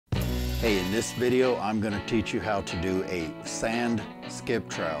Hey, in this video, I'm going to teach you how to do a sand skip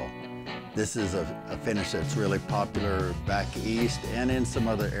trowel. This is a finish that's really popular back east and in some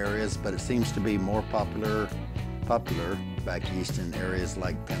other areas, but it seems to be more popular back east in areas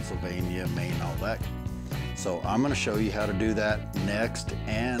like Pennsylvania, Maine, all that. So I'm going to show you how to do that next,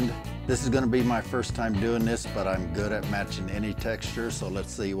 and this is going to be my first time doing this, but I'm good at matching any texture, so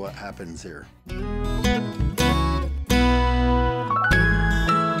let's see what happens here.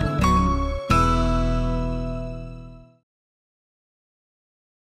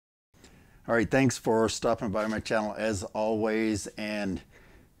 All right, thanks for stopping by my channel as always, and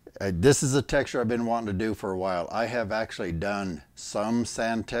this is a texture I've been wanting to do for a while. I have actually done some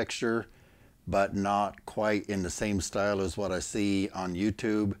sand texture, but not quite in the same style as what I see on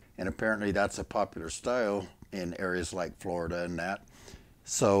YouTube, and apparently that's a popular style in areas like Florida and that.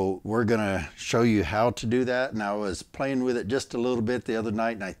 So we're gonna show you how to do that, and I was playing with it just a little bit the other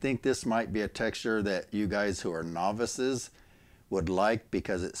night, and I think this might be a texture that you guys who are novices would like,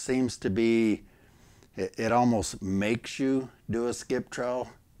 because it seems to be, it almost makes you do a skip trowel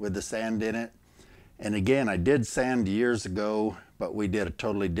with the sand in it. And again, I did sand years ago, but we did a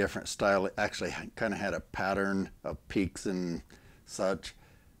totally different style. It actually kind of had a pattern of peaks and such.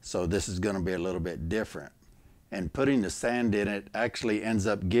 So this is going to be a little bit different. And putting the sand in it actually ends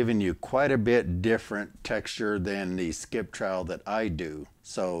up giving you quite a bit different texture than the skip trowel that I do.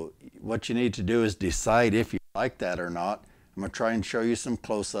 So what you need to do is decide if you like that or not. I'm going to try and show you some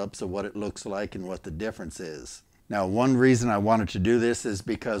close-ups of what it looks like and what the difference is. Now, one reason I wanted to do this is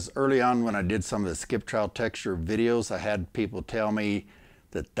because early on when I did some of the skip trowel texture videos, I had people tell me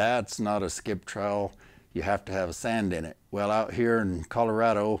that that's not a skip trowel, you have to have sand in it. Well, out here in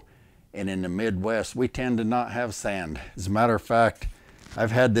Colorado and in the Midwest, we tend to not have sand. As a matter of fact,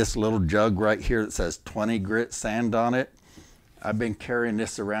 I've had this little jug right here that says 20 grit sand on it. I've been carrying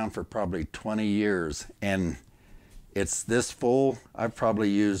this around for probably 20 years, and it's this full. I've probably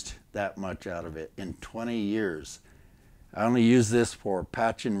used that much out of it in 20 years. I only use this for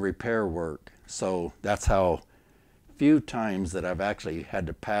patch and repair work. So that's how few times that I've actually had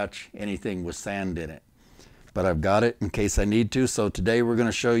to patch anything with sand in it. But I've got it in case I need to. So today we're going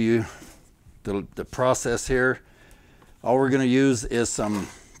to show you the process here. All we're going to use is some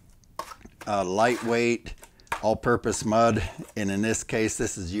lightweight all-purpose mud. And in this case,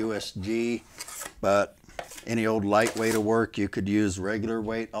 this is USG, but any old lightweight will work. You could use regular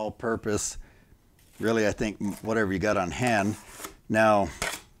weight all-purpose. Really, I think whatever you got on hand. Now,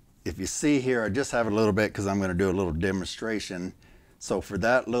 if you see here, I just have a little bit because I'm going to do a little demonstration. So for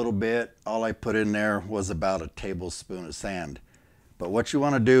that little bit, all I put in there was about a tablespoon of sand. But what you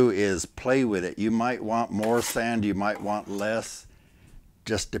want to do is play with it. You might want more sand, you might want less,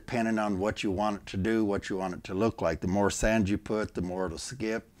 just depending on what you want it to do, what you want it to look like. The more sand you put, the more it'll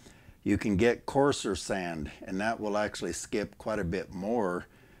skip. You can get coarser sand, and that will actually skip quite a bit more,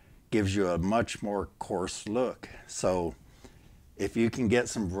 gives you a much more coarse look. So if you can get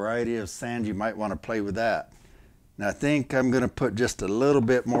some variety of sand, you might want to play with that. Now I think I'm going to put just a little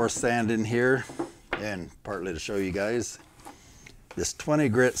bit more sand in here, and partly to show you guys. This 20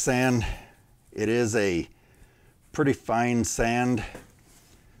 grit sand, it is a pretty fine sand.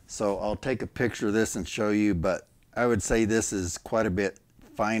 So I'll take a picture of this and show you, but I would say this is quite a bit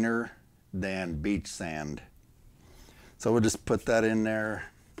finer than beach sand. So we'll just put that in there,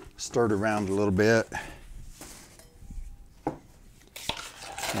 stir it around a little bit,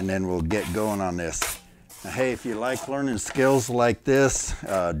 and then we'll get going on this. Now, hey, if you like learning skills like this,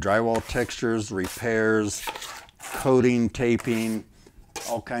 drywall textures, repairs, coating, taping,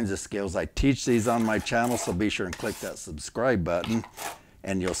 all kinds of skills, I teach these on my channel, so be sure and click that subscribe button.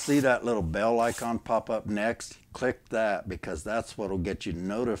 And you'll see that little bell icon pop up next. Click that, because that's what will get you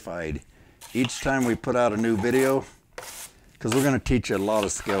notified each time we put out a new video, because we're going to teach you a lot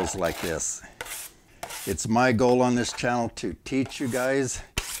of skills like this. It's my goal on this channel to teach you guys.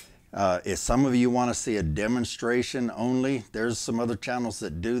 If some of you want to see a demonstration only, there's some other channels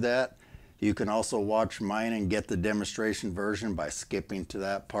that do that. You can also watch mine and get the demonstration version by skipping to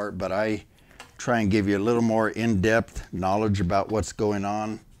that part, but I try and give you a little more in-depth knowledge about what's going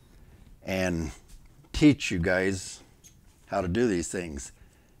on and teach you guys how to do these things.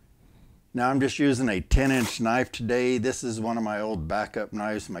 Now I'm just using a 10-inch knife today. This is one of my old backup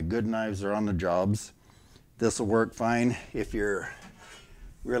knives. My good knives are on the jobs. This will work fine. If you're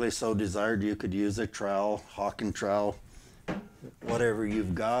really so desired, you could use a trowel, hawking trowel, whatever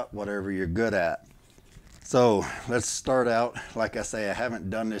you've got, whatever you're good at. So let's start out. Like I say, I haven't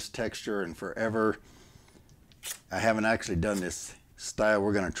done this texture in forever. I haven't actually done this style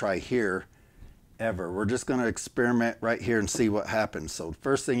we're going to try here. ever. We're just going to experiment right here and see what happens. So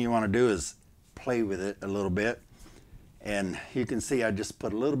first thing you want to do is play with it a little bit. And you can see I just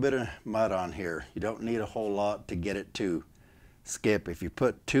put a little bit of mud on here. You don't need a whole lot to get it to skip. If you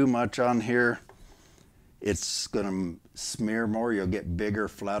put too much on here, it's going to smear more. You'll get bigger,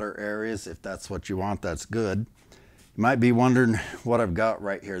 flatter areas. If that's what you want, that's good. You might be wondering what I've got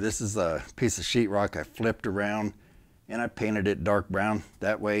right here. This is a piece of sheetrock I flipped around and I painted it dark brown.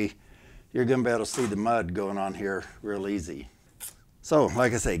 That way you're going to be able to see the mud going on here real easy. So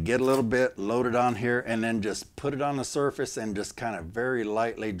like I say, get a little bit loaded on here and then just put it on the surface and just kind of very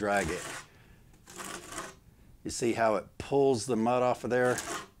lightly drag it. You see how it pulls the mud off of there?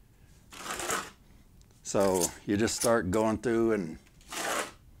 So you just start going through and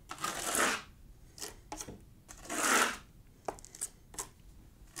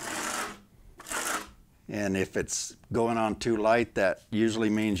if it's going on too light, that usually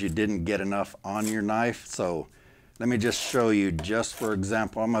means you didn't get enough on your knife. So let me just show you, just for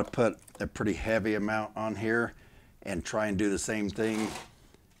example, I'm going to put a pretty heavy amount on here and try and do the same thing.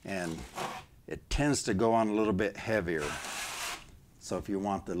 And it tends to go on a little bit heavier. So if you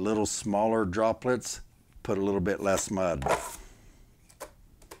want the little smaller droplets, put a little bit less mud.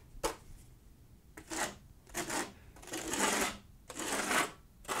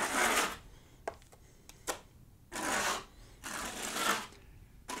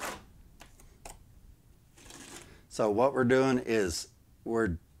 So what we're doing is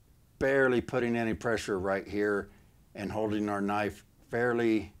we're barely putting any pressure right here and holding our knife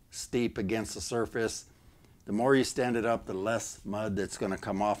fairly steep against the surface. The more you stand it up, the less mud that's going to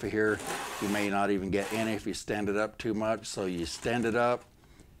come off of here. You may not even get any if you stand it up too much. So you stand it up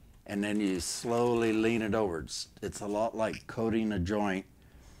and then you slowly lean it over. It's a lot like coating a joint,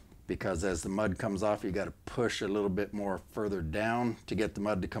 because as the mud comes off, you got to push a little bit more further down to get the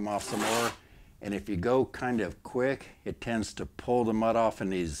mud to come off some more. And if you go kind of quick, it tends to pull the mud off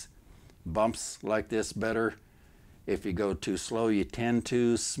in these bumps like this better. If you go too slow, you tend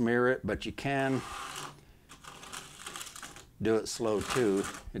to smear it, but you can do it slow too.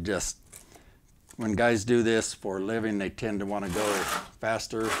 It just, when guys do this for a living, they tend to want to go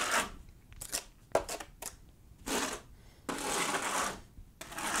faster.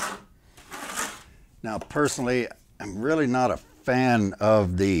 Now personally, I'm really not a fan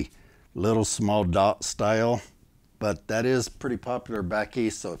of the little small dot style, but that is pretty popular back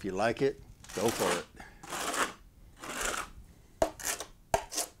east, so if you like it, go for it.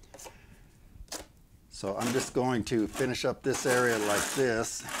 So I'm just going to finish up this area like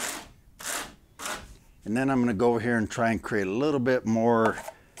this, and then I'm going to go over here and try and create a little bit more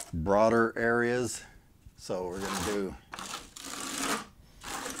broader areas. So we're going to do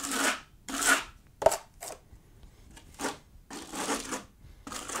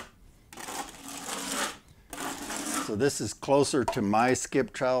so this is closer to my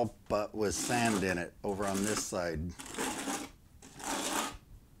skip trowel, but with sand in it over on this side.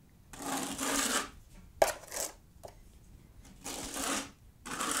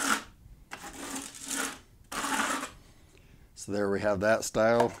 So there we have that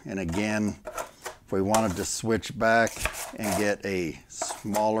style. And again, if we wanted to switch back and get a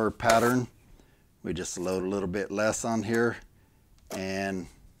smaller pattern, we just load a little bit less on here, and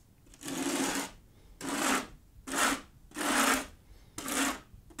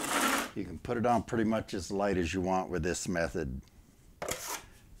you can put it on pretty much as light as you want with this method.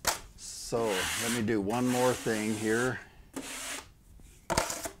 So let me do one more thing here.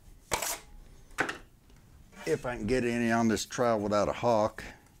 If I can get any on this trowel without a hawk,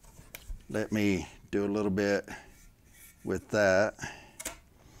 let me do a little bit with that.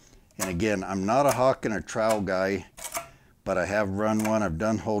 And again, I'm not a hawk and a trowel guy, but I have run one. I've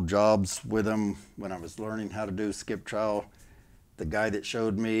done whole jobs with them when I was learning how to do skip trowel. The guy that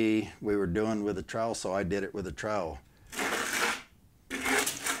showed me, we were doing with a trowel, so I did it with a trowel.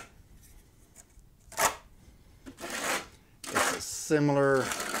 It's a similar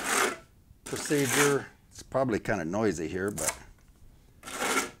procedure. It's probably kind of noisy here,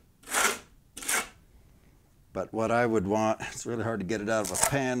 but what I would want, it's really hard to get it out of a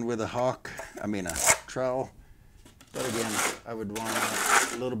pan with a a trowel. But again, I would want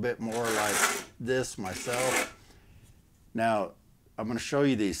a little bit more like this myself. Now, I'm going to show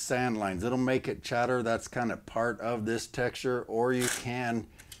you these sand lines. It'll make it chatter. That's kind of part of this texture. Or you can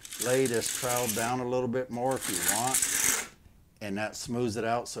lay this trowel down a little bit more if you want, and that smooths it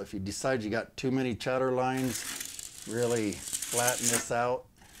out. So if you decide you got too many chatter lines, really flatten this out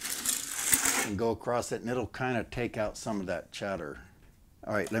and go across it, and it'll kind of take out some of that chatter.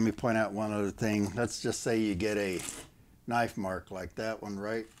 All right, let me point out one other thing. Let's just say you get a knife mark like that one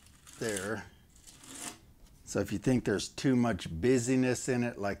right there. So if you think there's too much busyness in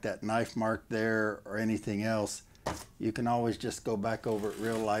it, like that knife mark there or anything else, you can always just go back over it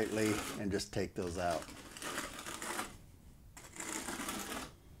real lightly and just take those out.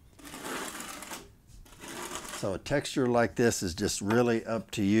 So a texture like this is just really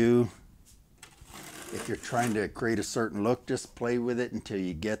up to you. If you're trying to create a certain look, just play with it until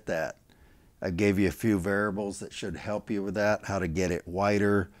you get that. I gave you a few variables that should help you with that, how to get it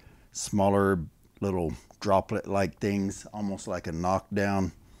whiter, smaller little droplet-like things, almost like a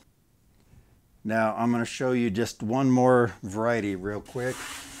knockdown. Now I'm going to show you just one more variety real quick.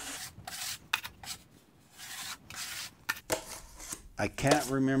 I can't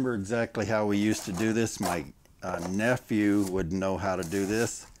remember exactly how we used to do this. My nephew would know how to do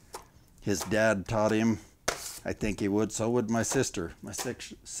this. His dad taught him. I think he would. So would my sister. My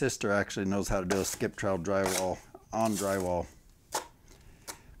sister actually knows how to do a skip trowel drywall on drywall.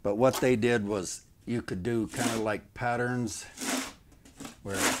 But what they did was you could do kind of like patterns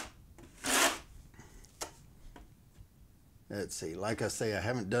where, let's see, like I say, I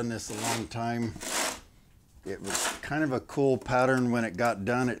haven't done this a long time. It was kind of a cool pattern when it got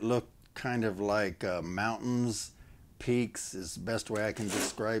done. It looked kind of like mountains, peaks is the best way I can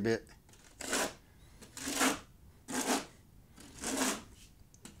describe it.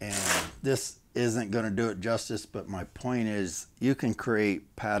 And this isn't going to do it justice, but my point is you can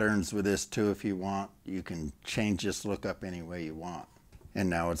create patterns with this too if you want. You can change this look up any way you want. And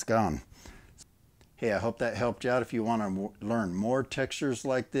now it's gone. Hey, I hope that helped you out. If you want to learn more textures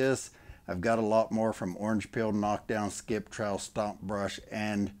like this, I've got a lot more from orange peel, knockdown, skip trowel, stomp brush,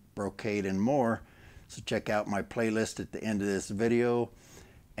 and brocade and more. So check out my playlist at the end of this video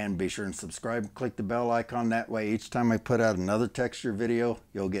and be sure and subscribe. Click the bell icon. That way each time I put out another texture video,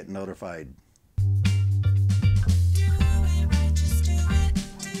 you'll get notified.